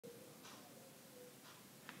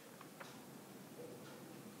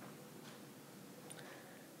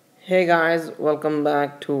Hey guys, welcome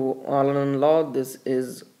back to All in Law. This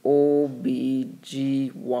is OBGYN,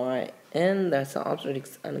 that's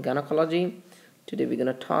obstetrics and gynecology. Today we're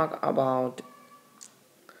gonna talk about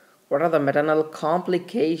what are the maternal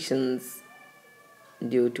complications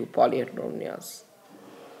due to polyhydramnios.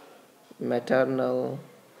 Maternal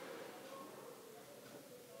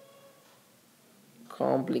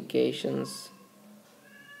complications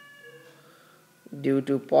due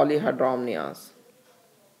to polyhydramnios.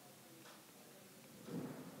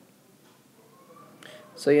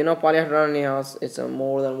 So polyhydramnios is a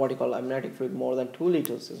more than what you call amniotic fluid more than 2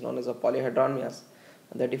 liters is known as a polyhydramnios.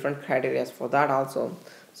 And there are different criteria for that also.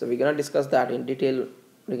 So we're gonna discuss that in detail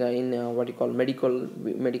in what you call medical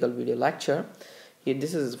video lecture.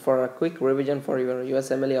 This is for a quick revision for your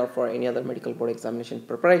USMLE or for any other medical board examination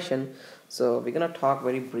preparation. So we're gonna talk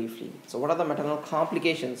very briefly. So what are the maternal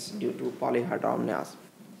complications due to polyhydramnios?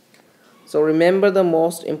 So remember the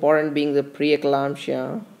most important being the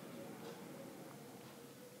preeclampsia.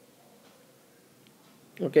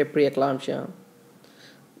 Okay, preeclampsia.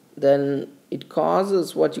 Then it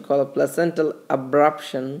causes what you call a placental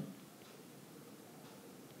abruption.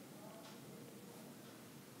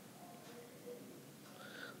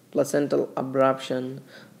 Placental abruption.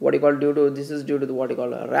 What you call due to the what you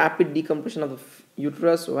call a rapid decompression of the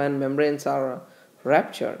uterus when membranes are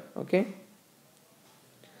ruptured. Okay.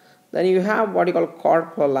 Then you have what you call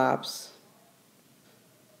cord prolapse.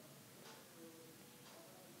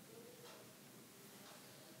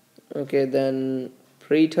 Okay, then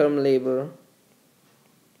preterm labor.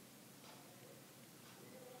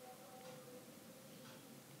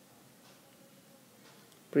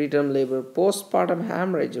 Preterm labor, postpartum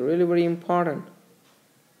hemorrhage, really very important.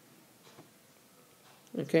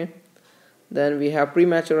 Okay, then we have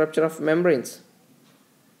premature rupture of membranes.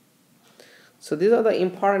 So these are the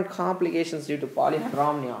important complications due to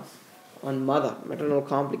polyhydramnios on mother, maternal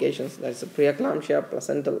complications. That's a preeclampsia,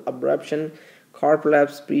 placental abruption, cord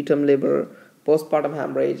prolapse, preterm labor, postpartum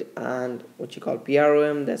hemorrhage, and what you call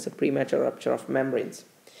PROM. That's a premature rupture of membranes.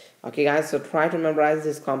 Okay guys, so try to memorize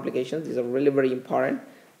these complications. These are really very important.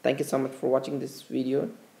 Thank you so much for watching this video.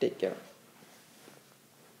 Take care.